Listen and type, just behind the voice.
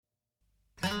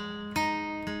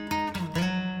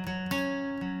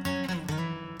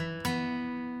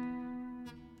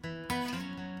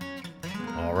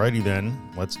Alrighty then,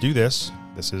 let's do this.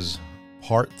 This is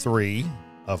part 3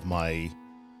 of my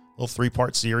little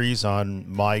 3-part series on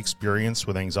my experience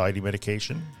with anxiety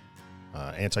medication,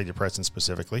 antidepressants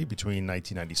specifically, between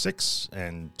 1996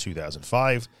 and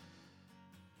 2005.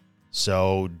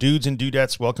 So, dudes and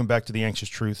dudettes, welcome back to The Anxious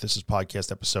Truth. This is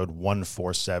podcast episode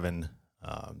 147.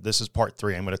 This is part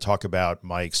 3. I'm going to talk about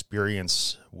my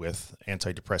experience with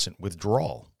antidepressant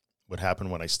withdrawal, what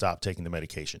happened when I stopped taking the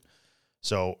medication.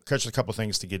 So, just a couple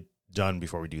things to get done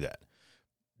before we do that.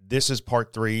 This is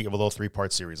part 3 of a little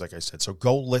 3-part series, like I said. So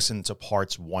go listen to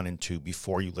parts 1 and 2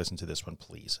 before you listen to this one,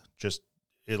 please. Just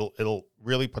it'll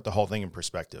really put the whole thing in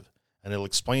perspective, and it'll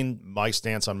explain my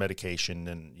stance on medication.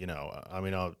 And I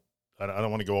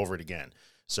don't want to go over it again.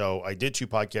 So I did 2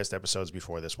 podcast episodes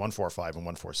before this, 145 and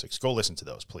 146. Go listen to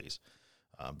those, please,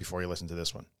 before you listen to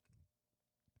this one.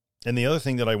 And the other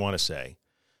thing that I want to say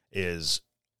is,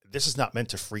 this is not meant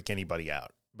to freak anybody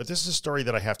out, but this is a story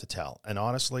that I have to tell. And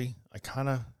honestly, I kind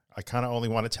of only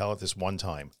want to tell it this one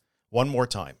more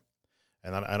time.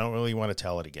 And I don't really want to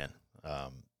tell it again.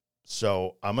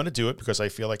 So I'm going to do it because I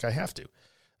feel like I have to.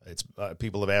 It's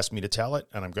people have asked me to tell it,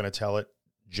 and I'm going to tell it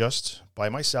just by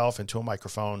myself into a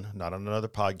microphone, not on another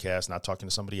podcast, not talking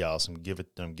to somebody else, and give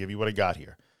you what I got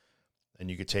here.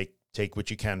 And you could take what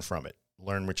you can from it,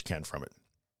 learn what you can from it.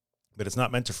 But it's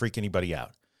not meant to freak anybody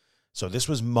out. So this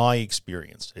was my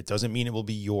experience. It doesn't mean it will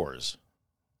be yours,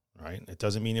 right? It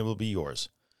doesn't mean it will be yours.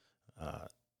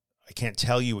 I can't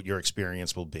tell you what your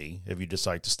experience will be if you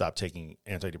decide to stop taking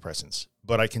antidepressants.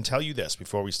 But I can tell you this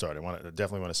before we start. I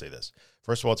definitely want to say this.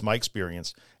 First of all, it's my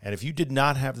experience. And if you did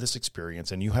not have this experience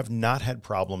and you have not had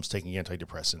problems taking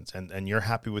antidepressants and you're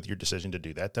happy with your decision to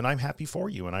do that, then I'm happy for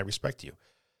you and I respect you.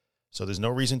 So there's no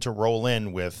reason to roll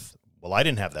in with, well, I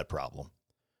didn't have that problem.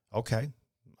 Okay.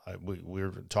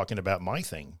 We're talking about my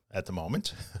thing at the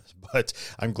moment, but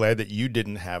I'm glad that you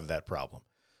didn't have that problem.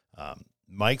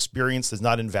 My experience does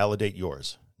not invalidate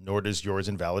yours, nor does yours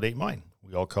invalidate mine.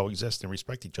 We all coexist and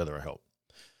respect each other, I hope.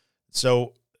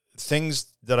 So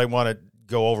things that I want to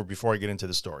go over before I get into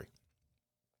the story.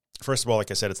 First of all,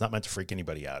 like I said, it's not meant to freak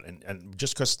anybody out. And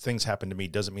just because things happen to me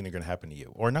doesn't mean they're going to happen to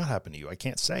you or not happen to you. I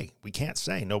can't say. We can't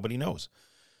say. Nobody knows.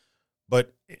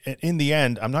 But in the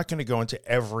end, I'm not going to go into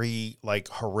every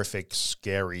horrific,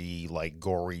 scary,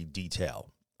 gory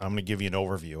detail. I'm going to give you an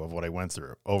overview of what I went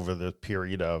through over the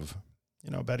period of,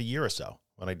 about a year or so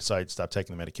when I decided to stop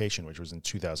taking the medication, which was in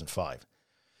 2005.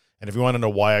 And if you want to know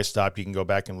why I stopped, you can go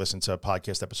back and listen to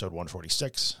podcast episode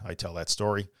 146. I tell that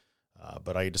story,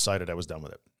 but I decided I was done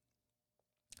with it.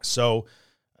 So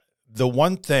the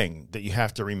one thing that you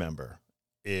have to remember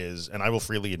is, and I will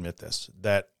freely admit this,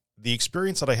 that the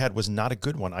experience that I had was not a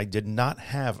good one. I did not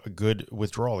have a good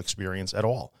withdrawal experience at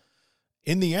all.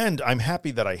 In the end, I'm happy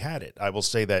that I had it. I will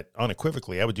say that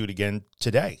unequivocally, I would do it again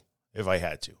today if I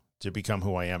had to become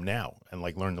who I am now and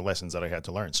learn the lessons that I had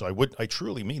to learn. So I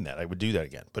truly mean that. I would do that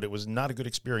again, but it was not a good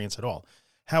experience at all.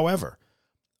 However,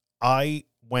 I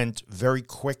went very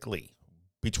quickly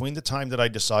between the time that I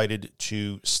decided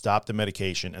to stop the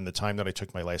medication and the time that I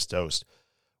took my last dose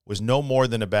was no more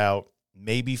than about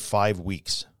maybe 5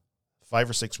 weeks. 5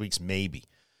 or 6 weeks, maybe.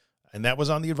 And that was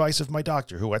on the advice of my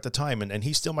doctor, who at the time, and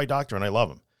he's still my doctor and I love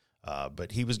him,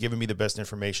 but he was giving me the best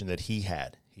information that he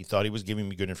had. He thought he was giving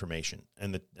me good information.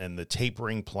 And the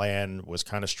tapering plan was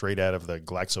kind of straight out of the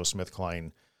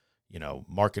GlaxoSmithKline,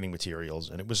 marketing materials,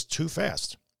 and it was too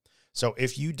fast. So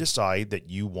if you decide that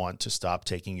you want to stop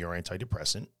taking your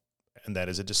antidepressant, and that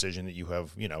is a decision that you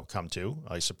have, come to,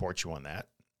 I support you on that,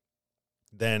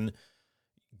 then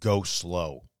go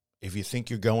slow. If you think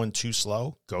you're going too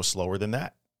slow, go slower than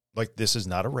that. This is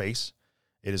not a race.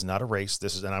 It is not a race.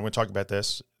 And I'm going to talk about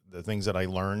this, the things that I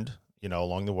learned,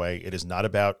 along the way. It is not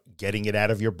about getting it out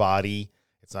of your body.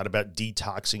 It's not about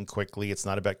detoxing quickly. It's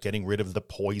not about getting rid of the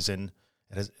poison.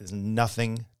 It has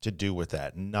nothing to do with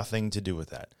that. Nothing to do with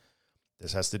that.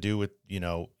 This has to do with,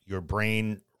 your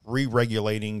brain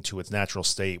re-regulating to its natural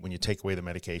state when you take away the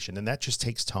medication. And that just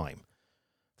takes time.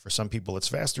 For some people, it's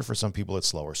faster. For some people, it's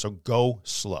slower. So go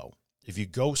slow. If you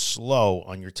go slow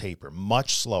on your taper,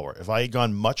 much slower, if I had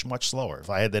gone much, much slower, if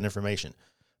I had that information,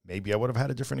 maybe I would have had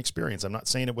a different experience. I'm not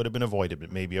saying it would have been avoided,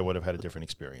 but maybe I would have had a different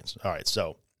experience. All right,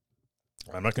 so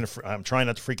I'm trying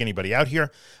not to freak anybody out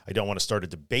here. I don't want to start a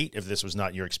debate if this was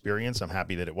not your experience. I'm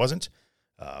happy that it wasn't,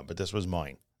 but this was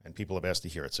mine, and people have asked to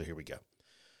hear it, so here we go.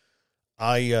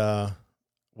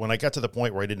 When I got to the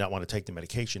point where I did not want to take the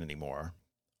medication anymore,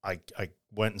 I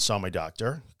went and saw my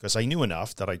doctor because I knew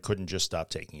enough that I couldn't just stop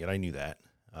taking it. I knew that.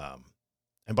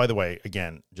 And by the way,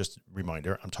 again, just a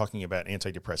reminder, I'm talking about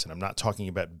antidepressant. I'm not talking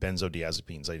about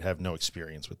benzodiazepines. I have no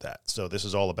experience with that. So this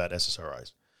is all about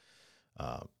SSRIs.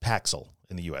 Paxil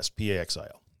in the U.S., Paxil.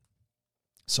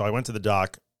 So I went to the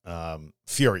doc,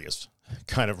 furious,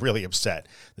 kind of really upset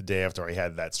the day after I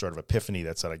had that sort of epiphany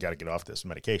that said, I got to get off this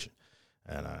medication.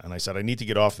 And I said, I need to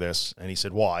get off this. And he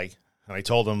said, why? And I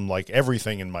told him, like,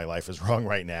 everything in my life is wrong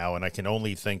right now, and I can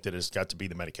only think that it's got to be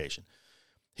the medication.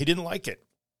 He didn't like it.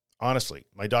 Honestly,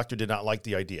 my doctor did not like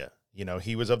the idea. You know,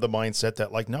 he was of the mindset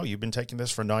that, like, no, you've been taking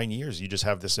this for 9 years. You just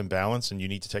have this imbalance, and you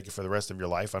need to take it for the rest of your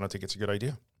life. I don't think it's a good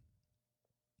idea.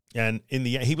 And in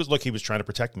the end, he was trying to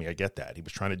protect me. I get that. He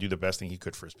was trying to do the best thing he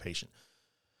could for his patient.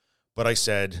 But I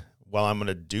said, well, I'm going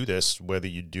to do this whether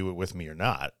you do it with me or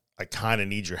not. I kind of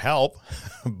need your help,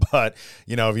 but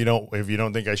you know, if you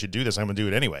don't think I should do this, I'm going to do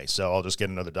it anyway. So I'll just get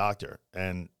another doctor.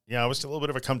 And it was a little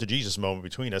bit of a come to Jesus moment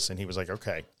between us. And he was like,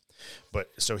 okay, but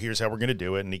so here's how we're going to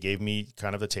do it. And he gave me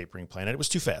kind of the tapering plan, and it was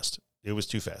too fast.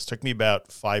 It took me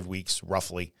about 5 weeks,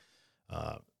 roughly,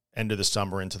 end of the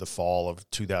summer into the fall of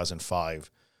 2005.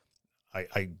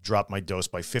 I dropped my dose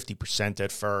by 50%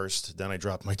 at first. Then I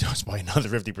dropped my dose by another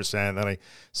 50%. Then I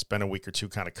spent a week or two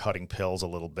kind of cutting pills a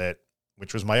little bit,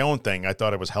 which was my own thing. I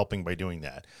thought I was helping by doing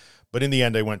that. But in the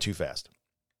end, I went too fast.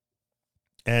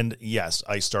 And yes,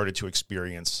 I started to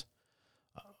experience,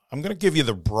 I'm going to give you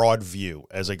the broad view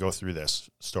as I go through this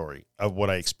story of what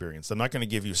I experienced. I'm not going to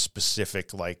give you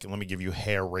specific, like, let me give you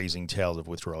hair-raising tales of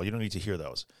withdrawal. You don't need to hear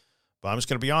those. But I'm just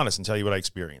going to be honest and tell you what I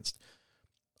experienced.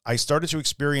 I started to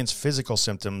experience physical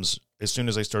symptoms as soon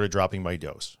as I started dropping my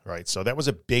dose, right? So that was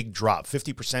a big drop.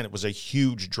 50%, it was a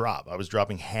huge drop. I was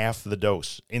dropping half the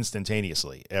dose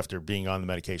instantaneously after being on the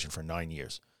medication for 9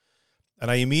 years.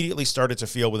 And I immediately started to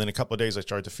feel, within a couple of days, I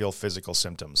started to feel physical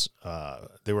symptoms.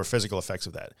 There were physical effects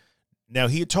of that. Now,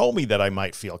 he had told me that I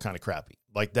might feel kind of crappy.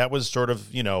 Like, that was sort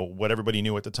of, what everybody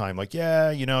knew at the time. Like, yeah,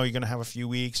 you're going to have a few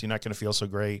weeks. You're not going to feel so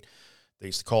great. They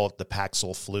used to call it the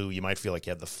Paxil flu. You might feel like you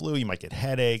have the flu. You might get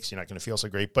headaches. You're not going to feel so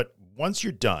great. But once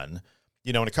you're done,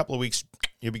 in a couple of weeks,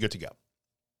 you'll be good to go.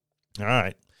 All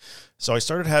right. So I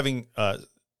started having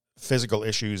physical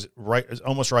issues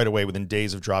almost right away within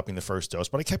days of dropping the first dose.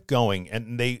 But I kept going,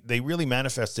 and they really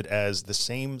manifested as the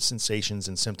same sensations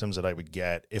and symptoms that I would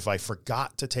get if I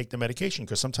forgot to take the medication,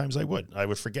 because sometimes I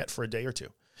would forget for a day or two,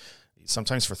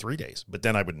 sometimes for 3 days. But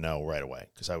then I would know right away,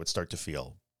 because I would start to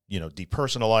feel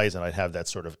depersonalized, and I'd have that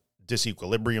sort of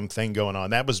disequilibrium thing going on.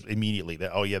 That was immediately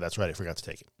that, oh yeah, that's right, I forgot to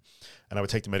take it. And I would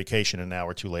take the medication, and an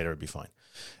hour or two later, it'd be fine.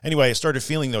 Anyway, I started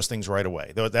feeling those things right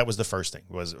away. That was the first thing,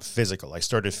 was physical. I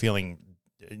started feeling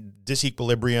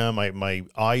disequilibrium. My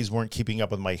eyes weren't keeping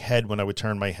up with my head when I would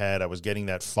turn my head. I was getting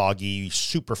that foggy,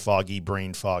 super foggy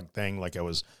brain fog thing, like I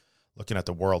was looking at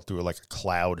the world through like a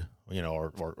cloud,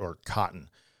 or cotton.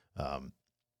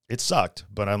 It sucked,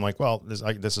 but I'm like, well,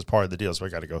 this is part of the deal, so I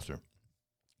got to go through.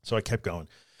 So I kept going.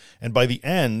 And by the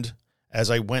end, as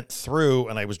I went through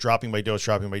and I was dropping my dose,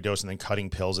 and then cutting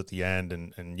pills at the end,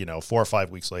 and 4 or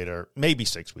 5 weeks later, maybe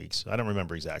 6 weeks, I don't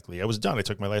remember exactly, I was done. I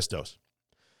took my last dose.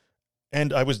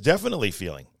 And I was definitely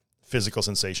feeling physical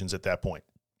sensations at that point.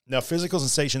 Now, physical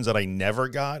sensations that I never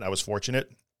got, I was fortunate.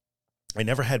 I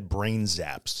never had brain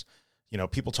zaps.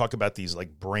 People talk about these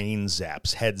like brain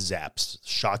zaps, head zaps,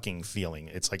 shocking feeling.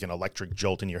 It's like an electric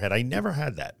jolt in your head. I never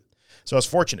had that. So I was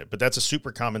fortunate, but that's a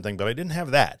super common thing. But I didn't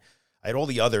have that. I had all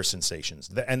the other sensations.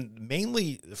 And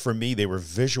mainly for me, they were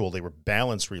visual. They were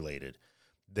balance related.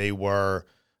 They were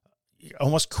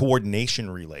almost coordination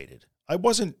related. I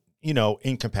wasn't,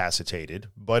 incapacitated,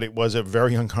 but it was a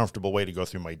very uncomfortable way to go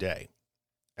through my day.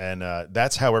 And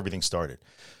that's how everything started.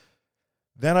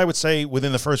 Then I would say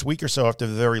within the first week or so after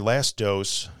the very last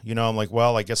dose, I'm like,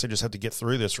 well, I guess I just have to get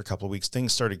through this for a couple of weeks.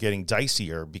 Things started getting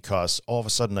dicier because all of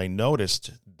a sudden I noticed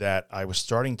that I was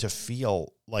starting to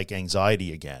feel like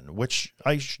anxiety again, which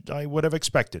I would have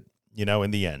expected, in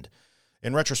the end.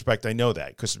 In retrospect, I know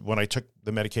that because when I took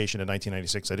the medication in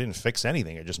 1996, I didn't fix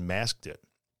anything. I just masked it.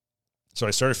 So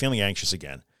I started feeling anxious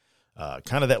again,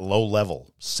 kind of that low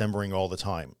level, simmering all the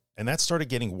time. And that started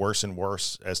getting worse and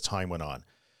worse as time went on.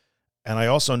 And I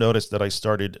also noticed that I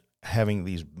started having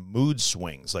these mood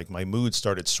swings, like my mood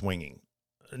started swinging.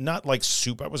 Not like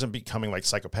I wasn't becoming like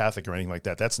psychopathic or anything like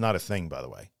that. That's not a thing, by the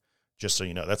way. Just so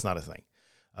you know, that's not a thing.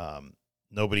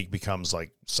 Nobody becomes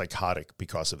like psychotic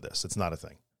because of this. It's not a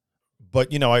thing.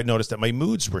 But, I noticed that my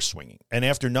moods were swinging. And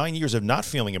after 9 years of not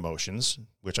feeling emotions,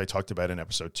 which I talked about in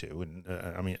episode 2,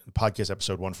 and podcast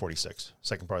episode 146,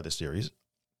 second part of this series,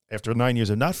 after 9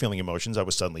 years of not feeling emotions, I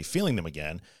was suddenly feeling them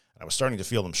again. I was starting to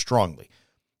feel them strongly.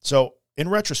 So in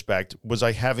retrospect, was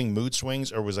I having mood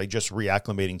swings or was I just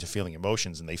reacclimating to feeling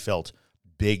emotions and they felt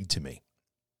big to me?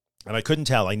 And I couldn't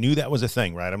tell. I knew that was a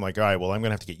thing, right? I'm like, all right, well, I'm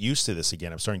going to have to get used to this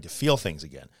again. I'm starting to feel things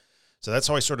again. So that's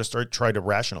how I sort of tried to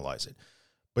rationalize it.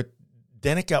 But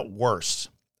then it got worse.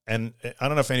 And I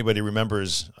don't know if anybody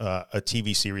remembers a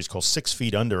TV series called 6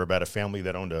 Feet Under about a family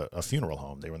that owned a funeral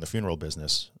home. They were in the funeral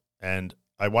business. And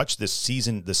I watched the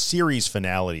series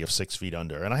finale of 6 Feet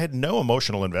Under. And I had no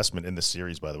emotional investment in this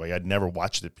series, by the way. I'd never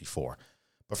watched it before.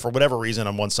 But for whatever reason,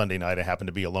 on one Sunday night, I happened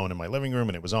to be alone in my living room,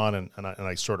 and it was on, and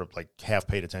I sort of like half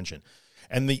paid attention.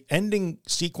 And the ending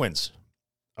sequence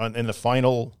in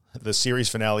the series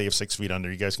finale of 6 Feet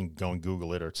Under, you guys can go and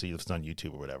Google it or see if it's on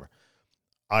YouTube or whatever.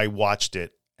 I watched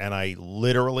it, and I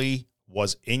literally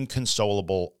was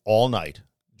inconsolable all night,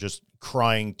 just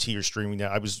crying, tears streaming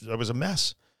down. I was a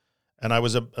mess, and I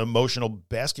was an emotional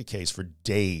basket case for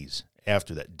days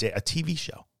after that. A TV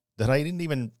show that I didn't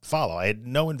even follow. I had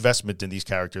no investment in these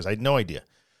characters. I had no idea.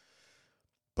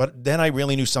 But then I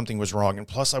really knew something was wrong. And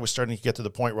plus I was starting to get to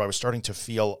the point where I was starting to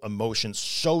feel emotions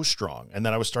so strong. And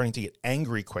then I was starting to get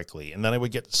angry quickly. And then I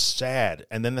would get sad.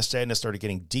 And then the sadness started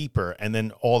getting deeper. And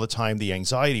then all the time the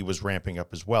anxiety was ramping up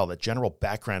as well. That general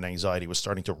background anxiety was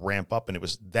starting to ramp up.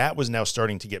 And that was now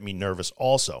starting to get me nervous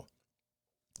also.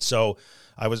 So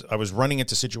I was running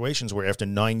into situations where after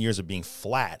 9 years of being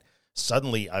flat,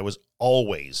 suddenly I was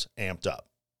always amped up,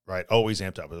 right? Always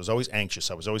amped up. I was always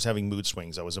anxious. I was always having mood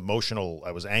swings. I was emotional.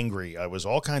 I was angry. I was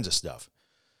all kinds of stuff.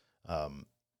 And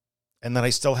then I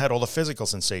still had all the physical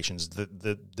sensations,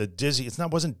 the dizzy.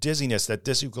 Wasn't dizziness, that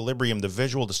disequilibrium, the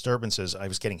visual disturbances. I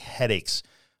was getting headaches.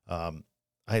 I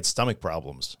had stomach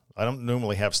problems. I don't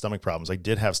normally have stomach problems. I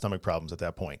did have stomach problems at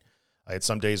that point. I had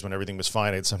some days when everything was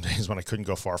fine. I had some days when I couldn't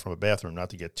go far from a bathroom, not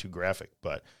to get too graphic,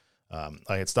 but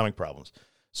I had stomach problems.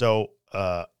 So,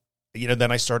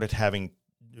 then I started having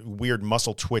weird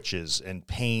muscle twitches and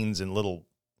pains and little,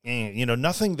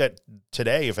 nothing that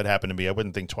today, if it happened to me, I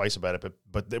wouldn't think twice about it,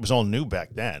 but it was all new back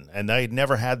then. And I had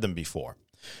never had them before.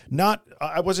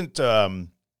 I wasn't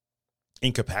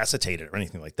incapacitated or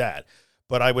anything like that,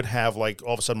 but I would have like,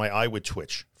 all of a sudden my eye would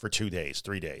twitch for 2 days,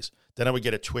 3 days. Then I would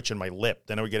get a twitch in my lip.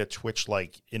 Then I would get a twitch I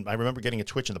remember getting a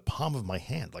twitch in the palm of my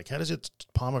hand. Like, how does it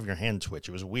palm of your hand twitch?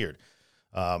 It was weird.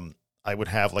 I would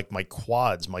have like my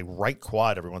quads, my right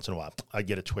quad every once in a while. I'd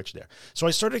get a twitch there. So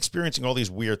I started experiencing all these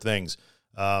weird things.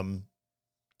 And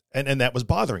that was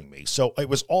bothering me. So it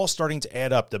was all starting to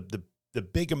add up. The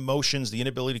big emotions, the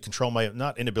inability to control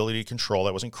not inability to control,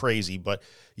 that wasn't crazy, but,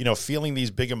 feeling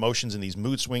these big emotions and these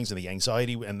mood swings and the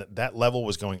anxiety, and that level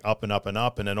was going up and up and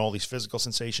up, and then all these physical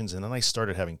sensations. And then I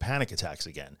started having panic attacks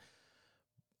again.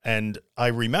 And I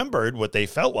remembered what they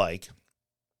felt like.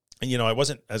 And, I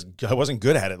wasn't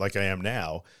good at it like I am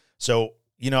now. So,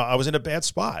 I was in a bad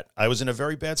spot. I was in a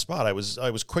very bad spot. I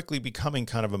was quickly becoming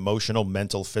kind of emotional,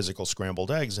 mental, physical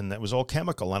scrambled eggs, and that was all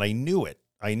chemical. And I knew it.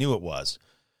 I knew it was.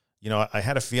 I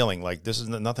had a feeling like this is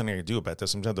nothing I can do about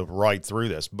this. I'm going to ride through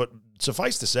this. But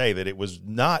suffice to say that it was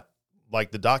not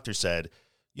like the doctor said,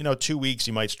 2 weeks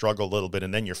you might struggle a little bit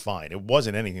and then you're fine. It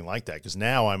wasn't anything like that, because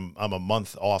now I'm a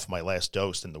month off my last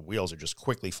dose and the wheels are just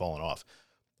quickly falling off.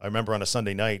 I remember on a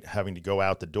Sunday night having to go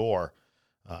out the door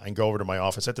and go over to my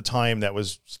office. At the time, that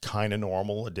was kind of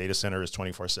normal. A data center is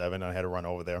 24/7. I had to run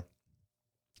over there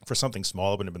for something small.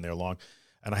 I wouldn't have been there long.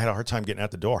 And I had a hard time getting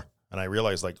out the door. And I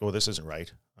realized, like, oh, this isn't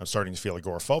right. I'm starting to feel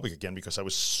agoraphobic again, because I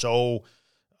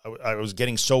was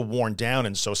getting so worn down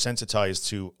and so sensitized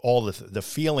to all the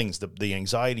feelings, the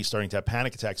anxiety, starting to have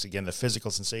panic attacks again, the physical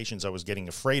sensations. I was getting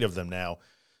afraid of them now.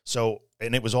 So,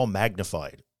 and it was all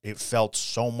magnified. It felt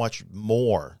so much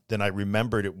more than I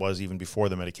remembered it was even before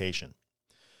the medication.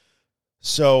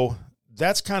 So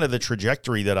that's kind of the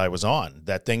trajectory that I was on,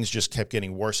 that things just kept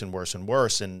getting worse and worse and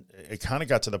worse. And it kind of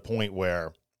got to the point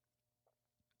where,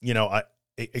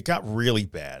 it got really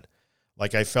bad.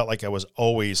 Like, I felt like I was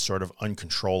always sort of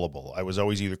uncontrollable. I was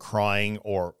always either crying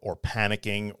or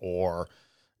panicking or,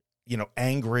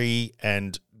 angry,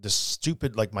 and the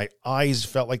stupid, like, my eyes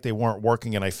felt like they weren't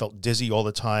working, and I felt dizzy all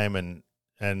the time,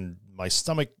 and my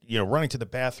stomach, running to the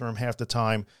bathroom half the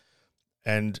time,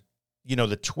 and,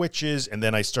 the twitches. And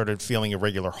then I started feeling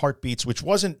irregular heartbeats, which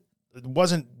wasn't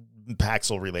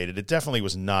Paxil related. It definitely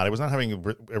was not. I was not having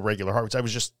irregular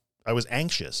heartbeats. I was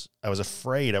anxious. I was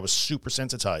afraid. I was super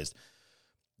sensitized.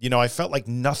 I felt like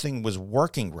nothing was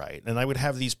working right. And I would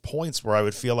have these points where I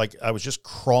would feel like I was just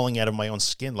crawling out of my own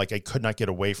skin, like I could not get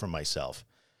away from myself.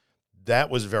 That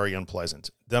was very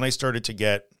unpleasant. Then I started to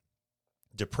get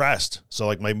depressed. So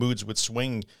like my moods would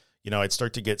swing, I'd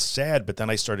start to get sad, but then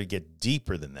I started to get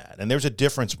deeper than that. And there's a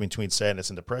difference between sadness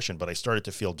and depression, but I started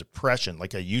to feel depression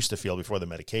like I used to feel before the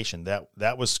medication.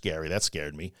 That was scary. That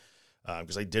scared me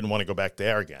because I didn't want to go back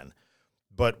there again.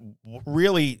 But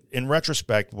really, in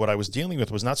retrospect, what I was dealing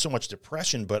with was not so much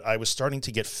depression, but I was starting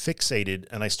to get fixated,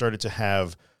 and I started to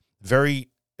have very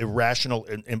irrational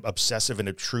and obsessive and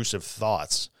intrusive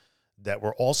thoughts that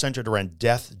were all centered around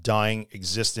death, dying,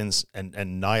 existence,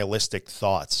 and nihilistic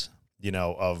thoughts,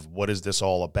 of what is this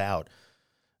all about?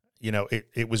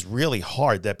 It was really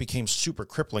hard. That became super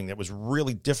crippling. That was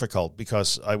really difficult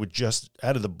because I would just,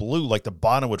 out of the blue, like the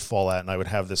bottom would fall out, and I would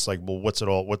have this like, well, what's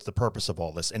the purpose of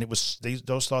all this? And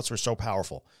those thoughts were so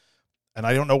powerful. And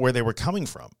I don't know where they were coming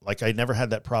from. Like, I never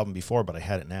had that problem before, but I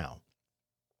had it now.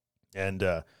 And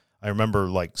I remember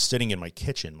like sitting in my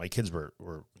kitchen. My kids were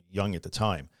young at the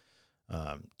time,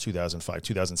 2005,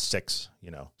 2006,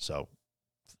 so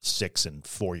 6 and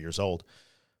 4 years old.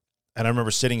 And I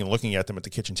remember sitting and looking at them at the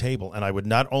kitchen table, and I would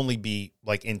not only be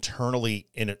like internally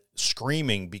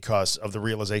screaming because of the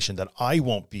realization that I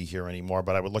won't be here anymore,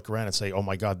 but I would look around and say, oh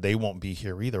my God, they won't be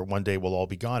here either. One day we'll all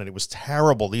be gone. And it was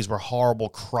terrible. These were horrible,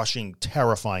 crushing,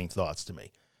 terrifying thoughts to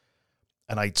me.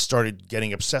 And I started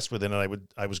getting obsessed with it, and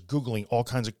I was Googling all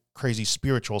kinds of crazy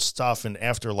spiritual stuff and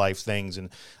afterlife things, and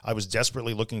I was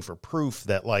desperately looking for proof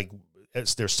that like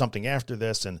there's something after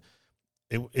this, and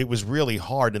it was really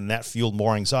hard, and that fueled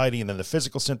more anxiety, and then the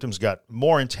physical symptoms got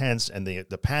more intense, and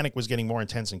the panic was getting more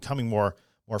intense and coming more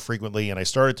frequently, and I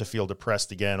started to feel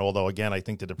depressed again, although, again, I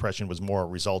think the depression was more a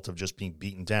result of just being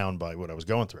beaten down by what I was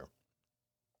going through.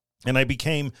 And I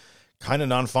became kind of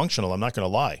non-functional, I'm not going to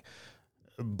lie.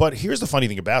 But here's the funny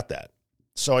thing about that.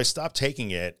 So I stopped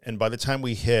taking it, and by the time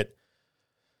we hit,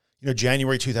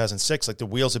 January 2006, like the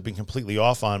wheels had been completely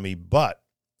off on me, but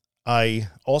I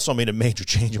also made a major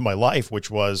change in my life, which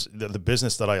was the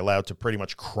business that I allowed to pretty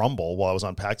much crumble while I was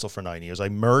on Paxil for 9 years. I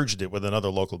merged it with another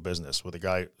local business with a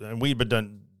guy, and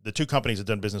the two companies had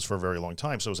done business for a very long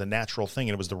time, so it was a natural thing,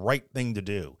 and it was the right thing to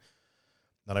do.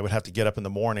 And I would have to get up in the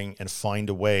morning and find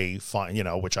a way,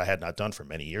 which I had not done for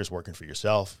many years, working for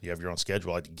yourself. You have your own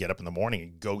schedule. I had to get up in the morning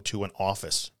and go to an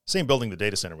office, same building the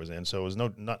data center was in, so it was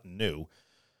not new,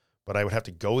 but I would have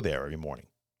to go there every morning.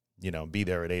 Be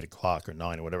there at 8 o'clock or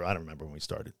 9 or whatever. I don't remember when we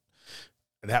started.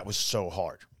 That was so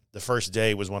hard. The first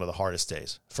day was one of the hardest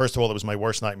days. First of all, it was my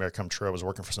worst nightmare come true. I was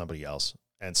working for somebody else.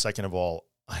 And second of all,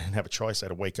 I didn't have a choice. I had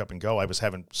to wake up and go. I was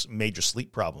having major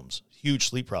sleep problems, huge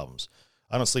sleep problems.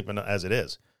 I don't sleep as it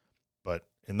is. But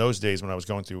in those days when I was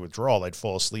going through withdrawal, I'd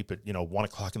fall asleep at, 1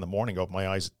 o'clock in the morning, open my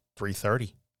eyes at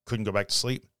 3:30. Couldn't go back to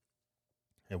sleep.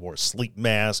 I wore a sleep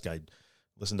mask. I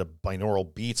listened to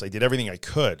binaural beats. I did everything I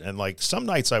could. And like some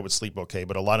nights I would sleep okay,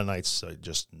 but a lot of nights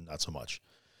just not so much.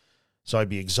 So I'd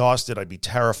be exhausted. I'd be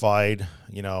terrified.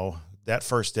 That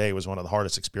first day was one of the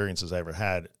hardest experiences I ever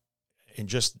had. And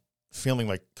just feeling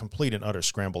like complete and utter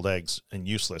scrambled eggs and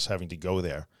useless having to go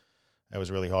there. That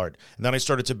was really hard. And then I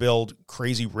started to build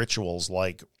crazy rituals.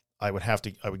 Like I would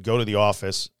go to the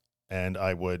office and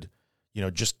I would,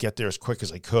 just get there as quick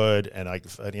as I could. And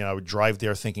I would drive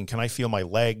there thinking, can I feel my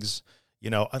legs?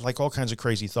 I like all kinds of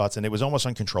crazy thoughts, and it was almost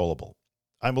uncontrollable.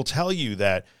 I will tell you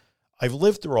that I've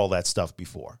lived through all that stuff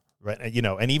before, right?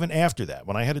 And even after that,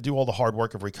 when I had to do all the hard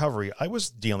work of recovery, I was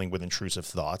dealing with intrusive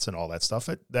thoughts and all that stuff.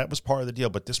 That was part of the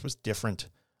deal, but this was different.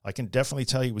 I can definitely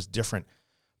tell you it was different.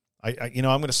 I'm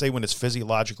going to say when it's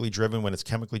physiologically driven, when it's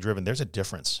chemically driven, there's a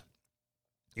difference.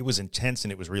 It was intense,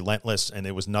 and it was relentless, and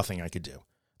there was nothing I could do.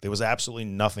 There was absolutely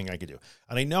nothing I could do.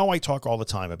 And I know I talk all the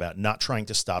time about not trying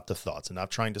to stop the thoughts and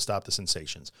not trying to stop the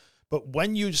sensations. But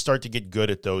when you start to get good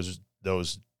at those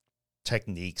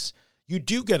techniques, you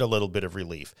do get a little bit of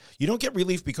relief. You don't get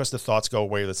relief because the thoughts go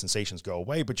away or the sensations go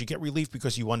away, but you get relief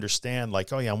because you understand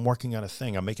like, oh yeah, I'm working on a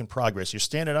thing. I'm making progress. You're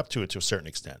standing up to it to a certain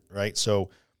extent, right?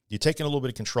 So you're taking a little bit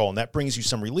of control, and that brings you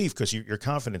some relief because your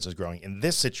confidence is growing. In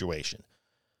this situation,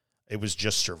 it was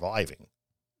just surviving.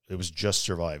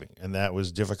 And that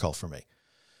was difficult for me.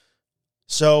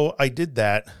 So I did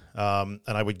that, and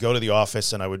I would go to the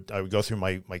office, and I would go through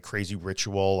my crazy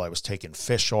ritual. I was taking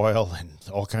fish oil and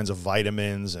all kinds of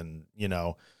vitamins, and,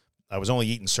 I was only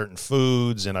eating certain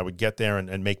foods, and I would get there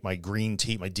and make my green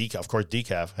tea, my decaf. Of course,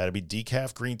 decaf. Had to be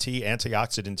decaf green tea,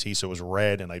 antioxidant tea, so it was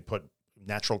red, and I'd put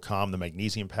Natural Calm, the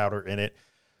magnesium powder in it.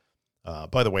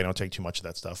 By the way, don't take too much of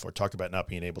that stuff or talk about not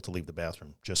being able to leave the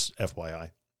bathroom, just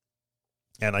FYI.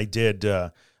 And I did,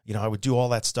 I would do all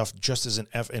that stuff just as in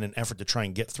an effort to try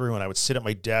and get through. And I would sit at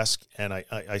my desk, and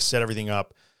I set everything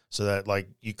up so that like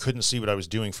you couldn't see what I was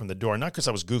doing from the door. Not because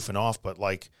I was goofing off, but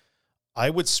like I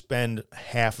would spend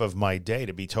half of my day,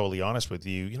 to be totally honest with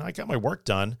you. I got my work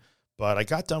done, but I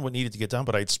got done what needed to get done.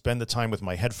 But I'd spend the time with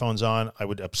my headphones on. I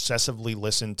would obsessively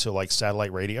listen to like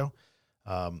satellite radio.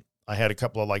 I had a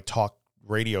couple of like talk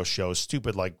radio shows,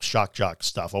 stupid like shock jock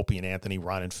stuff, Opie and Anthony,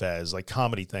 Ron and Fez, like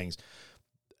comedy things.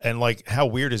 And like, how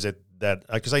weird is it that,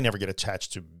 because I never get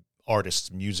attached to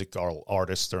artists, music or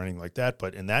artists or anything like that.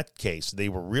 But in that case,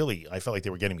 I felt like they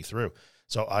were getting me through.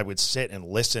 So I would sit and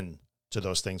listen to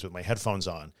those things with my headphones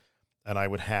on, and I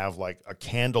would have like a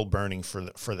candle burning for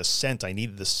the scent. I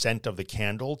needed the scent of the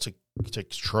candle to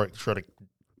try to,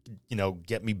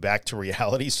 get me back to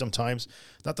reality sometimes.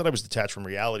 Not that I was detached from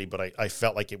reality, but I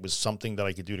felt like it was something that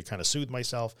I could do to kind of soothe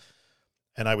myself.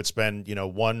 And I would spend,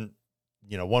 one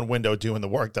window doing the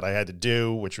work that I had to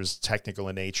do, which was technical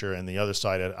in nature. And the other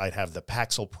side, I'd have the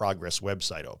Paxil Progress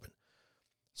website open.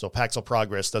 So Paxil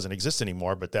Progress doesn't exist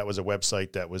anymore, but that was a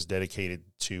website that was dedicated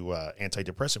to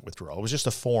antidepressant withdrawal. It was just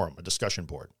a forum, a discussion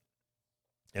board.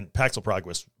 And Paxil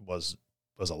Progress was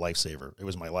a lifesaver. It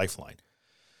was my lifeline.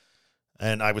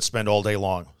 And I would spend all day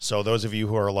long. So those of you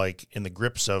who are like in the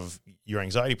grips of your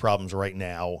anxiety problems right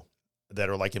now, that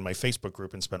are like in my Facebook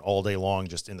group and spend all day long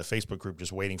just in the Facebook group,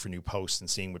 just waiting for new posts and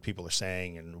seeing what people are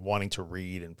saying and wanting to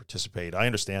read and participate. I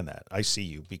understand that. I see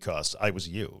you because I was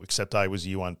you, except I was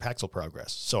you on Paxil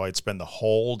Progress. So I'd spend the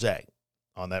whole day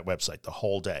on that website, the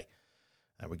whole day.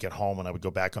 I would get home and I would go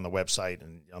back on the website,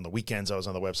 and on the weekends I was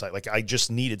on the website. Like I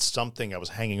just needed something. I was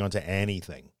hanging on to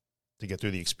anything to get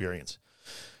through the experience.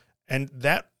 And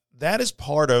that is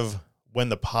part of when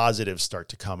the positives start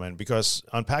to come in, because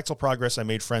on Paxil Progress, I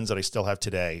made friends that I still have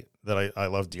today that I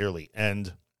love dearly.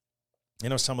 And,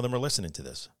 some of them are listening to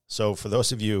this. So for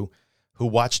those of you who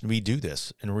watched me do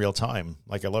this in real time,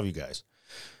 like I love you guys.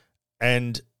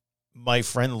 And my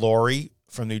friend Lori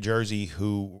from New Jersey,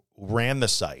 who ran the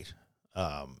site,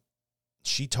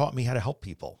 she taught me how to help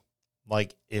people.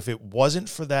 Like if it wasn't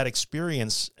for that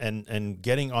experience and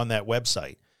getting on that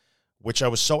website, which I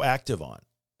was so active on,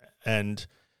 and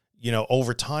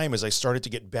over time, as I started to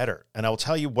get better, and I'll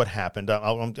tell you what happened.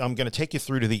 I'm going to take you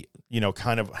through to the,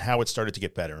 kind of how it started to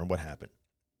get better and what happened.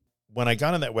 When I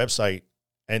got on that website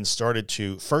and started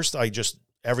to, first,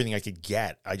 everything I could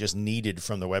get, I just needed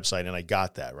from the website, and I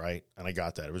got that, right? And I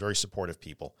got that. It was very supportive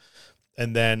people.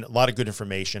 And then a lot of good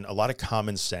information, a lot of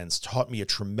common sense, taught me a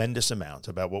tremendous amount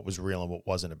about what was real and what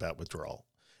wasn't about withdrawal.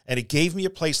 And it gave me a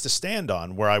place to stand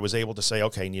on where I was able to say,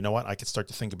 okay, and you know what? I could start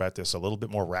to think about this a little bit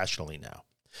more rationally now.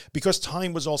 Because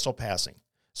time was also passing.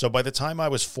 So by the time I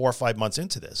was 4 or 5 months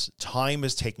into this, time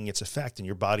is taking its effect and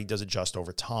your body does adjust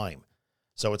over time.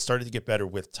 So it started to get better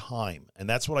with time. And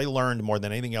that's what I learned more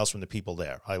than anything else from the people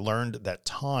there. I learned that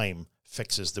time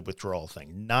fixes the withdrawal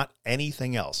thing, not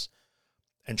anything else.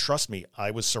 And trust me,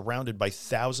 I was surrounded by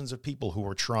thousands of people who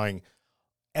were trying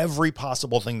every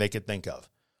possible thing they could think of.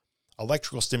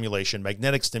 Electrical stimulation,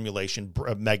 magnetic stimulation,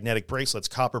 magnetic bracelets,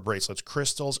 copper bracelets,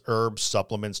 crystals, herbs,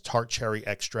 supplements, tart cherry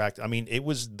extract. I mean,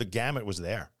 the gamut was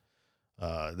there.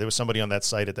 There was somebody on that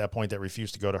site at that point that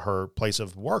refused to go to her place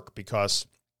of work because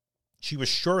she was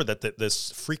sure that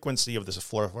this frequency of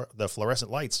the fluorescent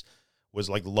lights was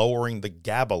like lowering the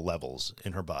GABA levels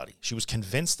in her body. She was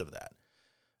convinced of that.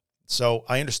 So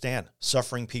I understand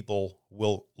suffering people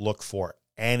will look for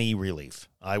any relief.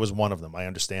 I was one of them. I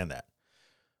understand that.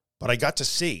 But I got to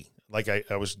see, like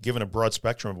I was given a broad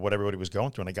spectrum of what everybody was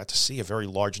going through, and I got to see a very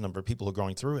large number of people who are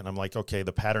going through it. And I'm like, okay,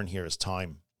 the pattern here is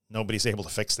time. Nobody's able to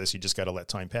fix this. You just got to let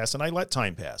time pass. And I let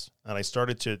time pass. And I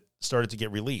started to get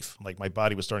relief. Like my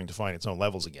body was starting to find its own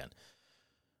levels again.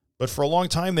 But for a long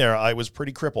time there, I was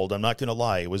pretty crippled. I'm not going to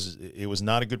lie. It was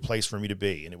not a good place for me to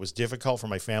be. And it was difficult for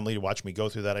my family to watch me go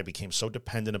through that. I became so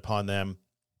dependent upon them.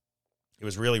 It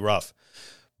was really rough.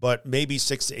 But maybe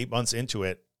 6 to 8 months into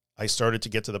it, I started to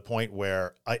get to the point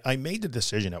where I made the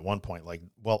decision at one point, like,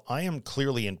 well, I am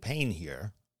clearly in pain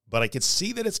here, but I could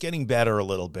see that it's getting better a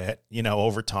little bit,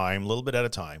 over time, a little bit at a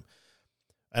time.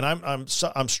 And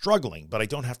I'm struggling, but I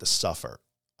don't have to suffer.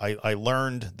 I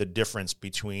learned the difference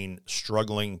between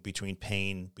struggling, between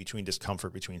pain, between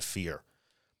discomfort, between fear,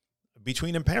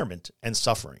 between impairment and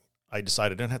suffering. I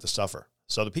decided I didn't have to suffer.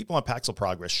 So the people on Paxil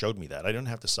Progress showed me that I didn't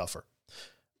have to suffer.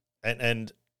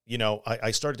 And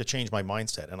I started to change my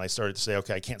mindset, and I started to say,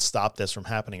 okay, I can't stop this from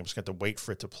happening. I'm just going to wait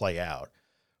for it to play out.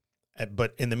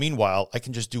 But in the meanwhile, I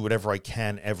can just do whatever I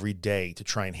can every day to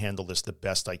try and handle this the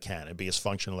best I can and be as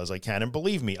functional as I can. And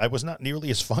believe me, I was not nearly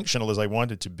as functional as I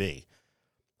wanted to be.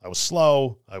 I was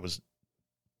slow. I was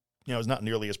not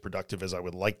nearly as productive as I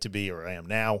would like to be or I am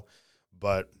now.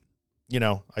 But,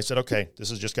 I said, okay,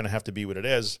 this is just going to have to be what it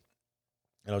is,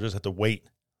 and I'll just have to wait.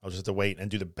 I'll just have to wait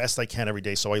and do the best I can every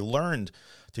day. So I learned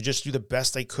to just do the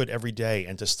best I could every day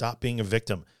and to stop being a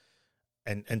victim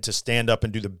and to stand up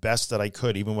and do the best that I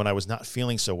could, even when I was not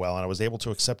feeling so well. And I was able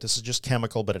to accept this is just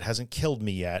chemical, but it hasn't killed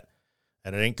me yet.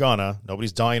 And it ain't gonna.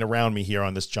 Nobody's dying around me here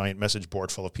on this giant message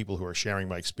board full of people who are sharing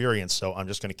my experience. So I'm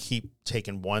just going to keep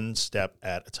taking one step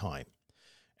at a time.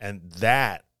 And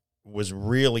that was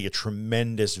really a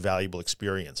tremendous, valuable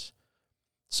experience.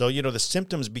 So, the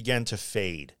symptoms began to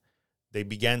fade. They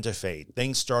began to fade.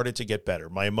 Things started to get better.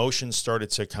 My emotions started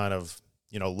to kind of,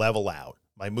 level out.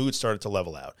 My mood started to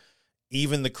level out.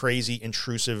 Even the crazy,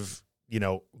 intrusive,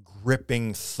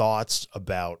 gripping thoughts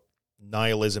about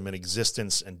nihilism and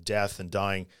existence and death and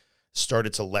dying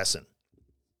started to lessen.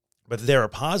 But there are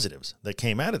positives that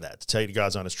came out of that, to tell you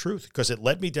God's honest truth, because it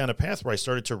led me down a path where I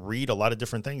started to read a lot of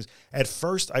different things. At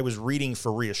first, I was reading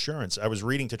for reassurance. I was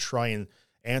reading to try and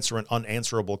answer an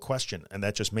unanswerable question, and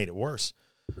that just made it worse.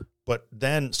 But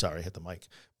then, sorry, I hit the mic.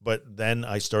 But then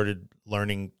I started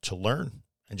learning to learn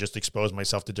and just expose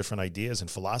myself to different ideas and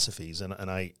philosophies, and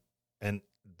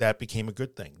that became a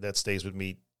good thing. That stays with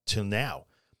me till now.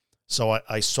 So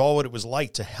I saw what it was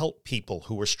like to help people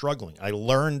who were struggling. I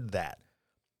learned that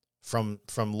from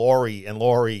Lori,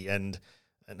 and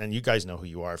you guys know who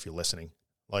you are if you're listening.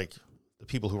 Like, the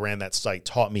people who ran that site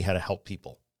taught me how to help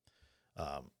people.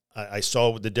 I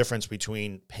saw the difference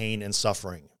between pain and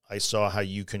suffering. I saw how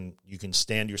you can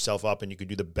stand yourself up and you can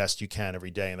do the best you can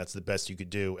every day, and that's the best you could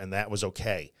do, and that was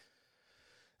okay.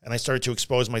 And I started to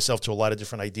expose myself to a lot of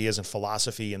different ideas and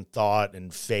philosophy and thought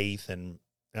and faith. And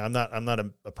I'm not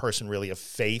a person really of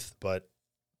faith, but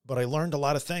I learned a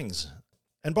lot of things.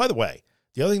 And by the way,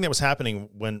 the other thing that was happening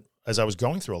as I was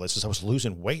going through all this is I was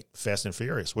losing weight fast and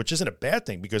furious, which isn't a bad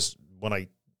thing, because when I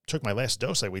took my last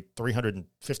dose, I weighed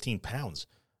 315 pounds.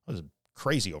 I was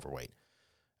crazy overweight.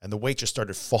 And the weight just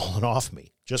started falling off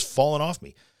me.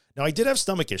 Now, I did have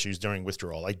stomach issues during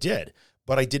withdrawal. I did.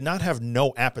 But I did not have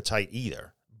no appetite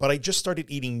either. But I just started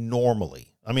eating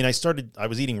normally. I mean, I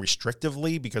was eating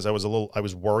restrictively because I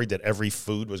was worried that every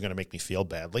food was going to make me feel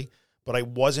badly. But I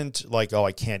wasn't like, oh,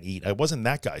 I can't eat. I wasn't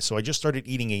that guy. So I just started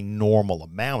eating a normal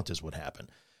amount is what happened.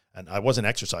 And I wasn't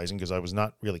exercising because I was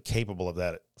not really capable of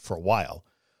that for a while.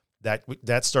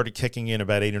 That started kicking in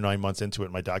about 8 or 9 months into it.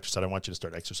 My doctor said, I want you to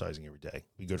start exercising every day.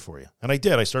 Be good for you. And I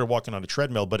did. I started walking on a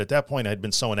treadmill. But at that point, I had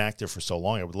been so inactive for so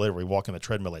long, I would literally walk on the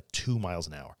treadmill at 2 miles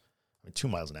an hour. 2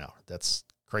 miles an hour. That's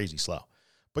crazy slow.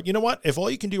 But you know what? If all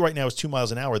you can do right now is 2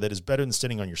 miles an hour, that is better than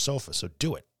sitting on your sofa. So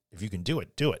do it. If you can do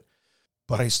it, do it.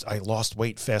 But I lost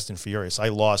weight fast and furious. I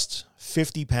lost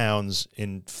 50 pounds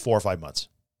in 4 or 5 months.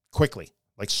 Quickly.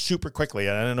 Like super quickly.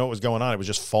 I didn't know what was going on. It was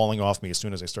just falling off me as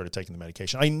soon as I started taking the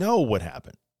medication. I know what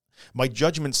happened. My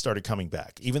judgment started coming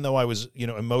back. Even though I was,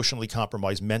 emotionally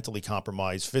compromised, mentally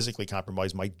compromised, physically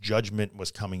compromised, my judgment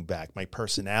was coming back. My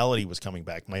personality was coming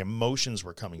back. My emotions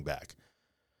were coming back.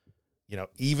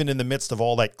 Even in the midst of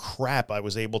all that crap, I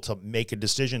was able to make a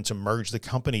decision to merge the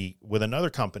company with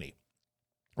another company,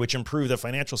 which improved the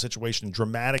financial situation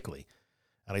dramatically.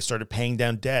 And I started paying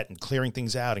down debt and clearing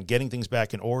things out and getting things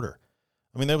back in order.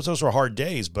 I mean, those were hard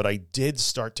days, but I did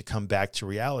start to come back to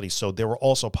reality. So there were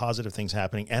also positive things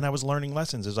happening, and I was learning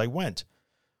lessons as I went.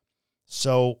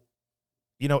 So,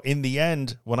 in the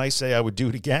end, when I say I would do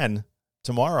it again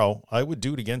tomorrow, I would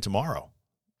do it again tomorrow.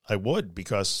 I would,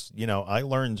 because, I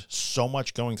learned so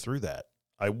much going through that.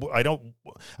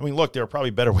 Look, there are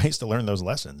probably better ways to learn those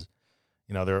lessons.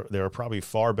 There are probably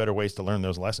far better ways to learn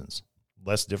those lessons,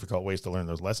 less difficult ways to learn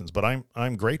those lessons. But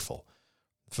I'm grateful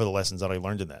for the lessons that I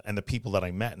learned in that, and the people that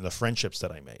I met, and the friendships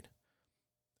that I made.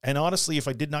 And honestly, if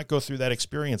I did not go through that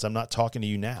experience, I'm not talking to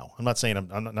you now. I'm not saying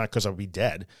I'm not because I would be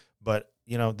dead, but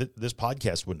this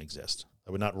podcast wouldn't exist.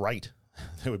 I would not write.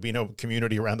 There would be no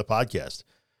community around the podcast.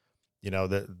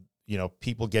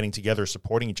 People getting together,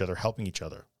 supporting each other, helping each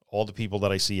other. All the people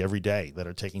that I see every day that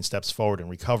are taking steps forward and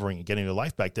recovering and getting their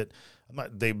life back,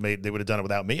 they would have done it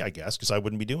without me, I guess, because I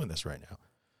wouldn't be doing this right now.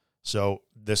 So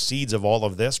the seeds of all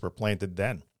of this were planted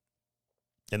then.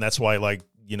 And that's why,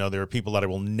 there are people that I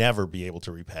will never be able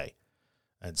to repay.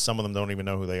 And some of them don't even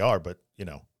know who they are, but,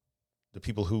 the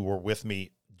people who were with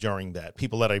me during that,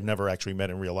 people that I've never actually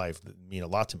met in real life, that mean a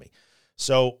lot to me.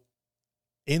 So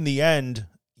in the end,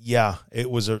 yeah, it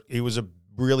was a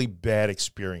really bad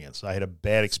experience. I had a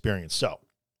bad experience. So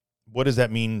what does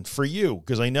that mean for you?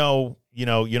 Because I know, you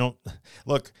don't,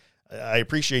 look, I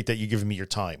appreciate that you give me your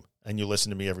time and you listen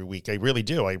to me every week. I really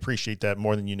do. I appreciate that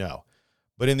more than you know.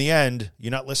 But in the end, you're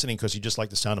not listening because you just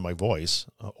like the sound of my voice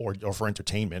or for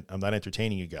entertainment. I'm not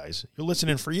entertaining you guys. You're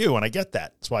listening for you, and I get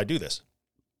that. That's why I do this.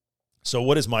 So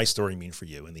what does my story mean for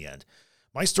you in the end?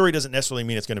 My story doesn't necessarily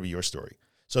mean it's going to be your story.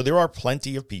 So there are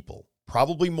plenty of people,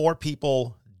 probably more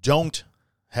people don't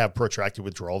have protracted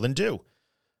withdrawal than do.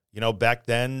 Back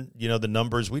then, the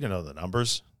numbers, we don't know the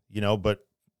numbers, but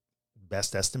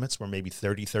best estimates were maybe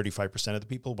 35% of the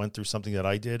people went through something that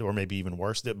I did, or maybe even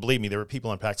worse. Believe me, there were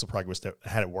people on Pax of Progress that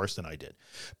had it worse than I did.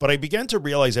 But I began to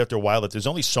realize after a while that there's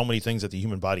only so many things that the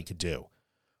human body could do.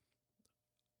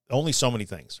 Only so many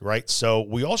things, right? So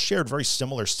we all shared very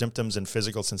similar symptoms and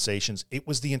physical sensations. It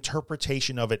was the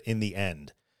interpretation of it in the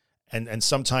end. and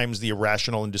sometimes the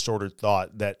irrational and disordered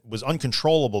thought that was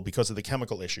uncontrollable because of the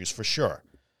chemical issues, for sure.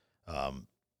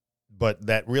 But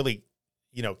that really,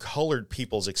 colored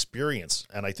people's experience,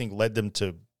 and I think led them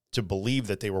to believe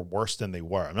that they were worse than they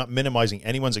were. I'm not minimizing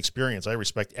anyone's experience. I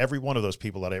respect every one of those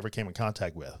people that I ever came in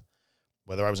contact with,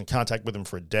 whether I was in contact with them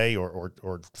for a day or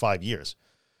 5 years.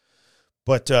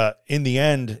 But in the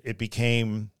end, it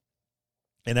became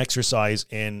an exercise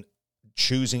in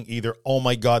choosing either, oh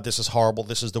my God, this is horrible,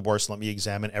 this is the worst, let me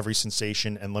examine every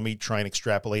sensation and let me try and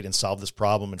extrapolate and solve this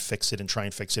problem and fix it and try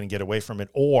and fix it and get away from it,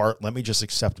 or let me just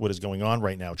accept what is going on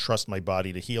right now, trust my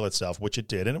body to heal itself, which it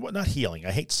did. And it was not healing.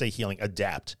 I hate to say healing,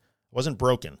 adapt. I wasn't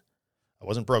broken.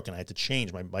 I had to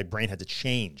change. My brain had to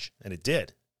change, and it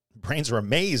did. Brains are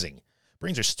amazing.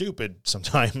 Brains are stupid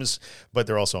sometimes, but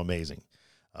they're also amazing.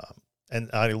 And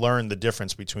I learned the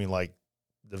difference between like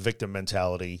the victim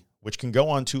mentality, which can go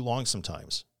on too long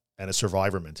sometimes, and a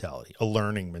survivor mentality, a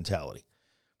learning mentality.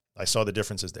 I saw the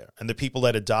differences there. And the people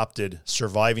that adopted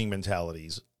surviving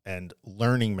mentalities and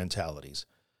learning mentalities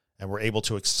and were able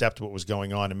to accept what was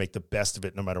going on and make the best of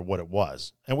it no matter what it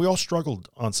was. And we all struggled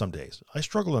on some days. I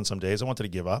struggled on some days. I wanted to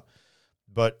give up.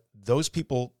 But those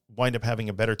people wind up having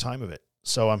a better time of it.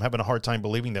 So I'm having a hard time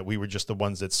believing that we were just the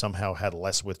ones that somehow had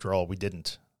less withdrawal. We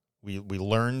didn't. We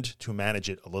learned to manage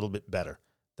it a little bit better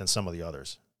than some of the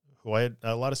others, who I had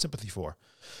a lot of sympathy for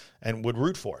and would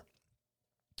root for.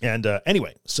 And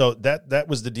anyway, so that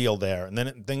was the deal there. And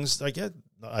then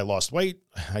I lost weight.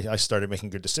 I started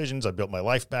making good decisions. I built my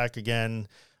life back again.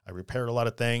 I repaired a lot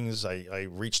of things. I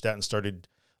reached out and started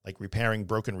like repairing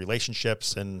broken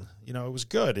relationships. And, it was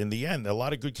good. In the end, a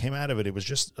lot of good came out of it. It was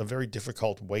just a very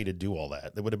difficult way to do all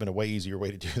that. There would have been a way easier way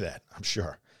to do that, I'm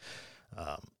sure.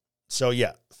 So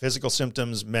yeah, physical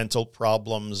symptoms, mental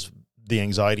problems, the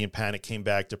anxiety and panic came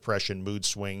back, depression, mood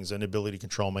swings, inability to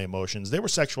control my emotions. There were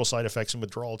sexual side effects and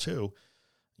withdrawal too.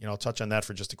 I'll touch on that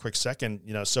for just a quick second.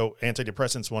 So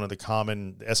antidepressants, one of the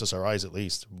common, SSRIs at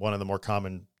least, one of the more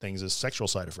common things is sexual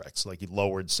side effects, like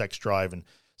lowered sex drive and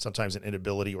sometimes an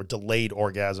inability or delayed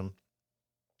orgasm.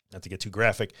 Not to get too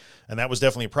graphic. And that was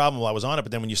definitely a problem while I was on it.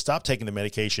 But then when you stop taking the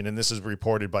medication, and this is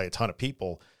reported by a ton of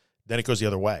people, then it goes the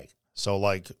other way. So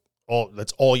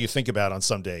that's all you think about on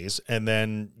some days. And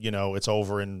then, it's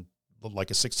over in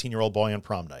like a 16-year-old boy on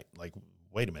prom night. Like,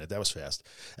 wait a minute, that was fast.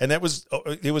 And it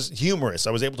was humorous.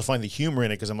 I was able to find the humor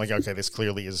in it because I'm like, okay, this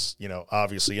clearly is,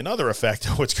 obviously another effect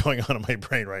of what's going on in my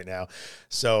brain right now.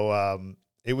 So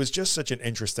it was just such an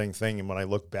interesting thing. And when I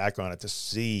look back on it, to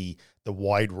see the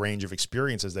wide range of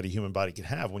experiences that a human body can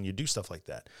have when you do stuff like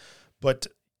that. But,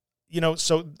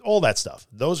 so all that stuff,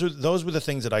 those were the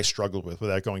things that I struggled with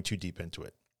without going too deep into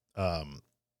it.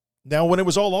 Now, when it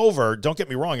was all over, don't get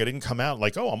me wrong, I didn't come out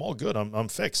like, oh, I'm all good, I'm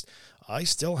fixed. I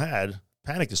still had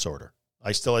panic disorder.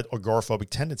 I still had agoraphobic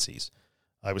tendencies.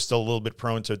 I was still a little bit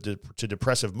prone to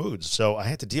depressive moods. So I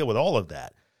had to deal with all of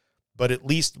that. But at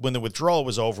least when the withdrawal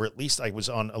was over, at least I was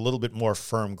on a little bit more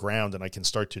firm ground and I can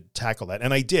start to tackle that.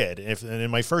 And I did. And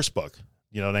in my first book,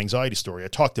 An Anxiety Story, I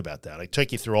talked about that. I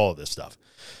take you through all of this stuff.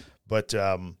 But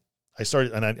I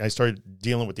started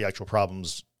dealing with the actual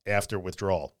problems after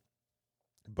withdrawal.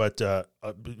 But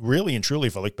really and truly,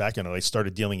 if I look back on it, I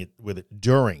started dealing with it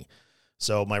during.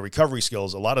 So my recovery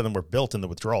skills, a lot of them were built in the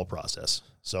withdrawal process.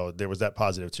 So there was that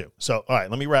positive too. So, all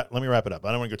right, let me wrap it up. I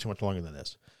don't want to go too much longer than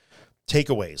this.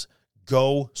 Takeaways: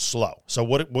 go slow. So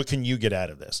what can you get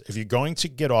out of this? If you're going to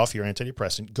get off your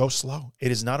antidepressant, go slow.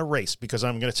 It is not a race, because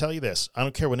I'm going to tell you this. I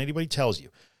don't care what anybody tells you.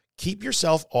 Keep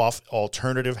yourself off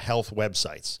alternative health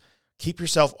websites. Keep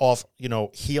yourself off,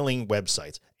 healing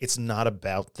websites. It's not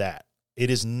about that. It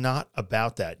is not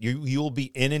about that. You'll be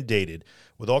inundated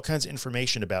with all kinds of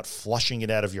information about flushing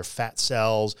it out of your fat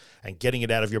cells and getting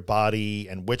it out of your body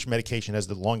and which medication has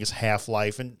the longest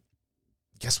half-life. And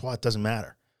guess what? It doesn't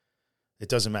matter. It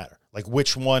doesn't matter. Like,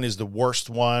 which one is the worst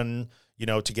one,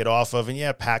 to get off of. And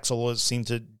yeah, Paxil seemed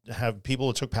to have, people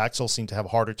who took Paxil seemed to have a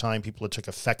harder time. People who took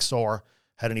Effexor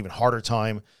had an even harder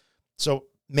time. So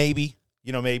maybe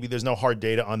there's no hard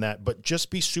data on that, but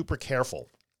just be super careful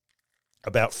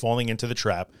about falling into the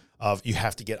trap of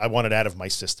I want it out of my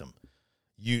system.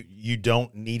 You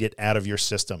don't need it out of your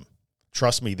system.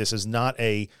 Trust me, this is not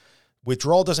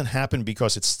withdrawal doesn't happen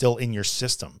because it's still in your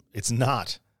system. It's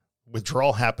not.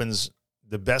 Withdrawal happens,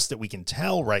 the best that we can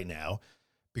tell right now,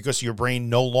 because your brain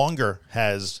no longer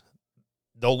has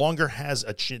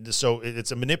so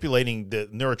it's manipulating the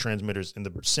neurotransmitters in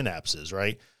the synapses,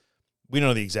 right? We don't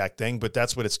know the exact thing, but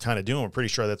that's what it's kind of doing. We're pretty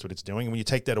sure that's what it's doing. And when you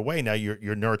take that away, now your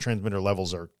neurotransmitter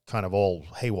levels are kind of all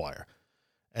haywire.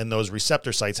 And those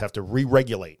receptor sites have to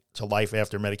re-regulate to life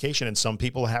after medication. And some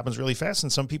people it happens really fast,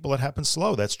 and some people it happens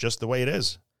slow. That's just the way it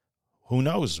is. Who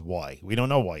knows why? We don't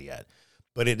know why yet.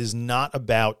 But it is not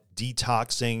about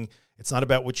detoxing. It's not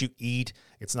about what you eat.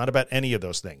 It's not about any of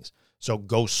those things. So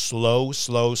go slow,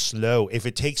 slow, slow. If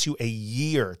it takes you a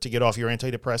year to get off your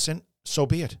antidepressant, so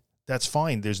be it. That's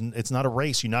fine. It's not a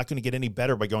race. You're not going to get any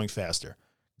better by going faster.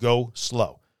 Go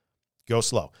slow. Go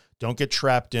slow. Don't get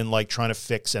trapped in like trying to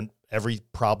fix every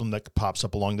problem that pops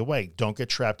up along the way. Don't get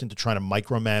trapped into trying to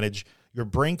micromanage your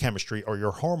brain chemistry or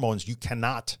your hormones. You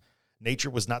cannot.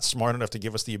 Nature was not smart enough to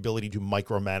give us the ability to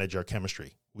micromanage our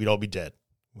chemistry. We'd all be dead.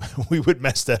 We would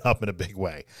mess that up in a big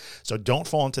way. So don't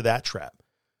fall into that trap.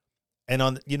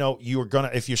 And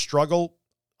if you struggle,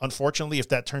 unfortunately, if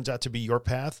that turns out to be your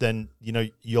path, then,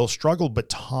 you'll struggle, but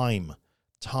time,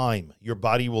 your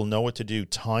body will know what to do.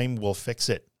 Time will fix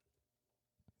it.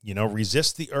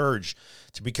 Resist the urge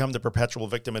to become the perpetual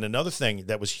victim. And another thing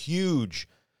that was huge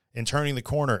in turning the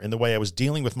corner in the way I was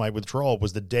dealing with my withdrawal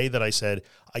was the day that I said,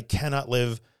 I cannot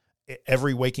live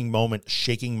every waking moment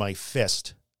shaking my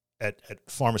fist at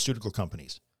pharmaceutical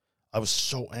companies. I was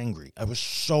so angry.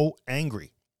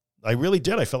 I really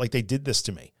did. I felt like they did this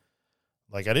to me.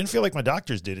 Like, I didn't feel like my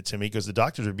doctors did it to me because the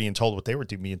doctors were being told what they were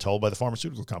being told by the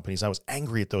pharmaceutical companies. I was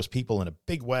angry at those people in a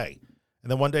big way. And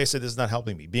then one day I said, this is not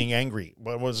helping me. Being angry,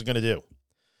 what was it going to do?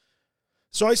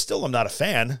 So I still am not a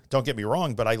fan, don't get me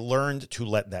wrong, but I learned to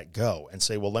let that go and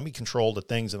say, well, let me control the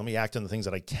things and let me act on the things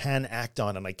that I can act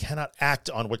on. And I cannot act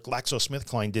on what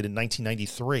GlaxoSmithKline did in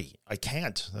 1993. I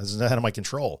can't. That's out of my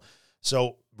control.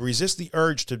 So resist the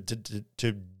urge to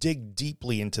dig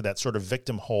deeply into that sort of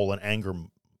victim hole and anger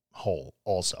hole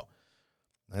also.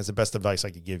 That's the best advice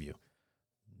I could give you.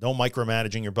 No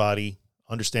micromanaging your body.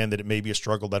 Understand that it may be a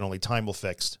struggle that only time will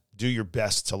fix. Do your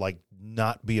best to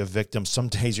not be a victim. Some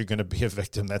days you're going to be a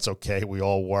victim. That's okay. We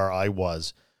all were. I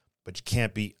was. But you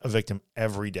can't be a victim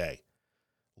every day.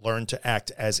 Learn to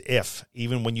act as if,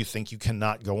 even when you think you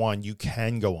cannot go on, you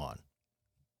can go on.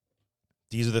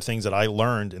 These are the things that I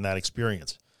learned in that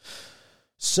experience.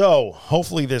 So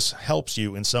hopefully this helps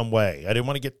you in some way. I didn't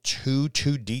want to get too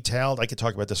detailed. I could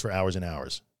talk about this for hours and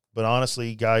hours. But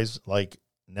honestly, guys,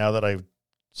 now that I've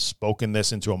spoken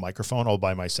this into a microphone all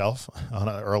by myself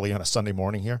early on a Sunday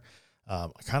morning here, I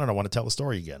kind of don't want to tell the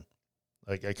story again.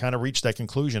 I kind of reached that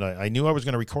conclusion. I knew I was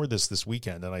going to record this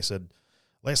weekend, and I said,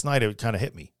 last night it kind of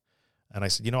hit me. And I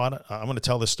said, I'm going to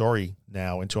tell this story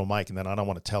now into a mic, and then I don't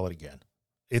want to tell it again.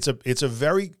 It's a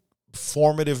very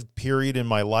formative period in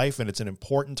my life, and it's an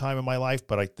important time in my life,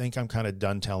 but I think I'm kind of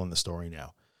done telling the story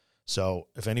now. So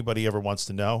if anybody ever wants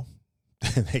to know,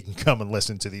 they can come and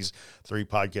listen to these 3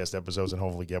 podcast episodes and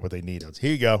hopefully get what they need.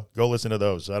 Here you go. Go listen to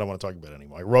those. I don't want to talk about it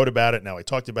anymore. I wrote about it. Now I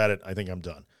talked about it. I think I'm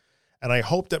done. And I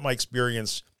hope that my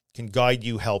experience can guide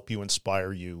you, help you,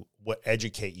 inspire you,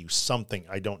 educate you, something.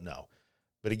 I don't know.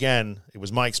 But again, it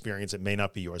was my experience. It may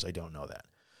not be yours. I don't know that.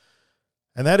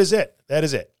 And that is it.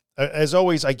 As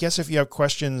always, I guess if you have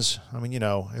questions,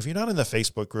 if you're not in the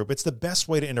Facebook group, it's the best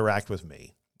way to interact with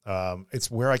me.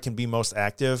 It's where I can be most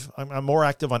active. I'm more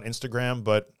active on Instagram,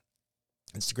 but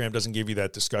Instagram doesn't give you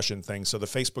that discussion thing. So the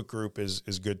Facebook group is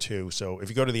good too. So if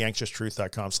you go to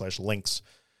theanxioustruth.com/links,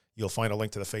 you'll find a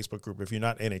link to the Facebook group. If you're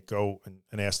not in it, go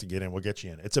and ask to get in. We'll get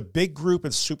you in. It's a big group.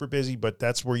 It's super busy, but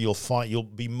that's where you'll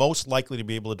be most likely to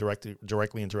be able to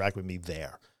directly interact with me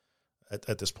there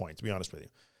at this point, to be honest with you.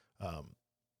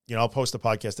 I'll post the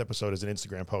podcast episode as an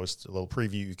Instagram post, a little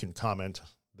preview. You can comment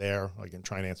there. I can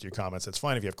try and answer your comments. That's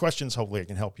fine. If you have questions, hopefully I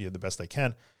can help you the best I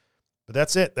can. But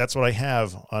that's it. That's what I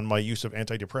have on my use of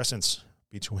antidepressant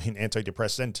between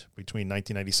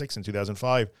 1996 and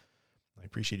 2005. I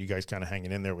appreciate you guys kind of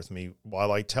hanging in there with me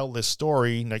while I tell this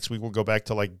story. Next week, we'll go back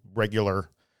to regular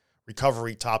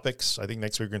recovery topics. I think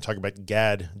next week we're going to talk about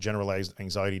GAD, generalized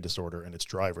anxiety disorder, and its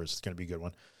drivers. It's going to be a good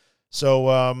one.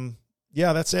 So,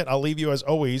 yeah, that's it. I'll leave you, as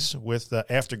always, with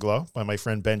Afterglow by my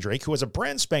friend Ben Drake, who has a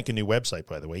brand spanking new website,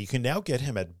 by the way. You can now get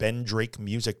him at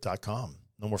bendrakemusic.com.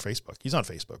 No more Facebook. He's on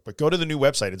Facebook, but go to the new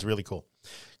website. It's really cool.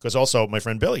 Because also, my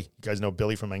friend Billy, you guys know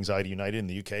Billy from Anxiety United in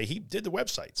the UK, he did the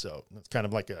website. So it's kind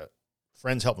of like a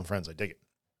friends helping friends. I dig it.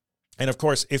 And of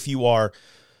course, if you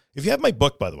have my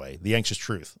book, by the way, The Anxious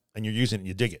Truth, and you're using it and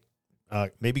you dig it,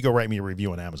 maybe go write me a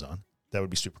review on Amazon. That would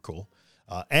be super cool.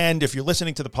 And if you're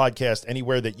listening to the podcast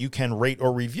anywhere that you can rate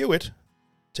or review it,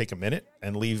 take a minute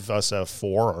and leave us a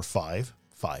 4 or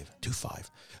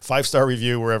 5-star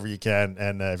review wherever you can.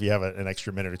 And if you have an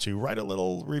extra minute or two, write a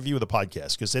little review of the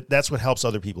podcast, because that's what helps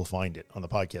other people find it on the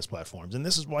podcast platforms. And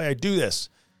this is why I do this.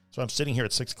 So I'm sitting here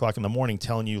at 6 o'clock in the morning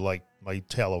telling you my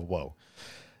tale of woe.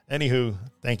 Anywho,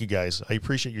 thank you guys. I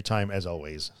appreciate your time as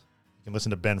always. You can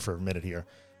listen to Ben for a minute here.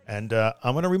 And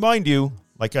I'm going to remind you,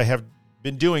 like I have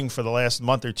been doing for the last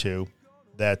month or two,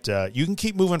 that you can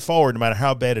keep moving forward no matter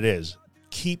how bad it is.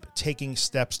 Keep taking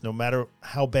steps no matter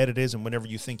how bad it is and whenever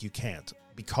you think you can't,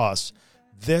 because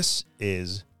this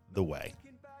is the way.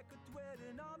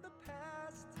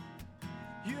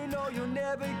 You know you'll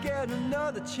never get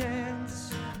another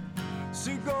chance,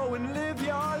 so go and live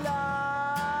your life.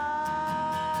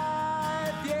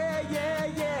 Yeah, yeah,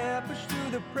 yeah. Push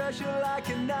through the pressure like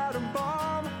an atom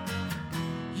bomb.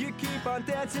 You keep on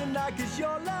dancing like it's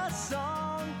your last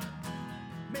song.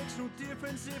 Makes no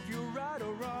difference if you're right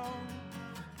or wrong.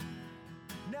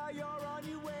 Now you're on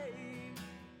your way.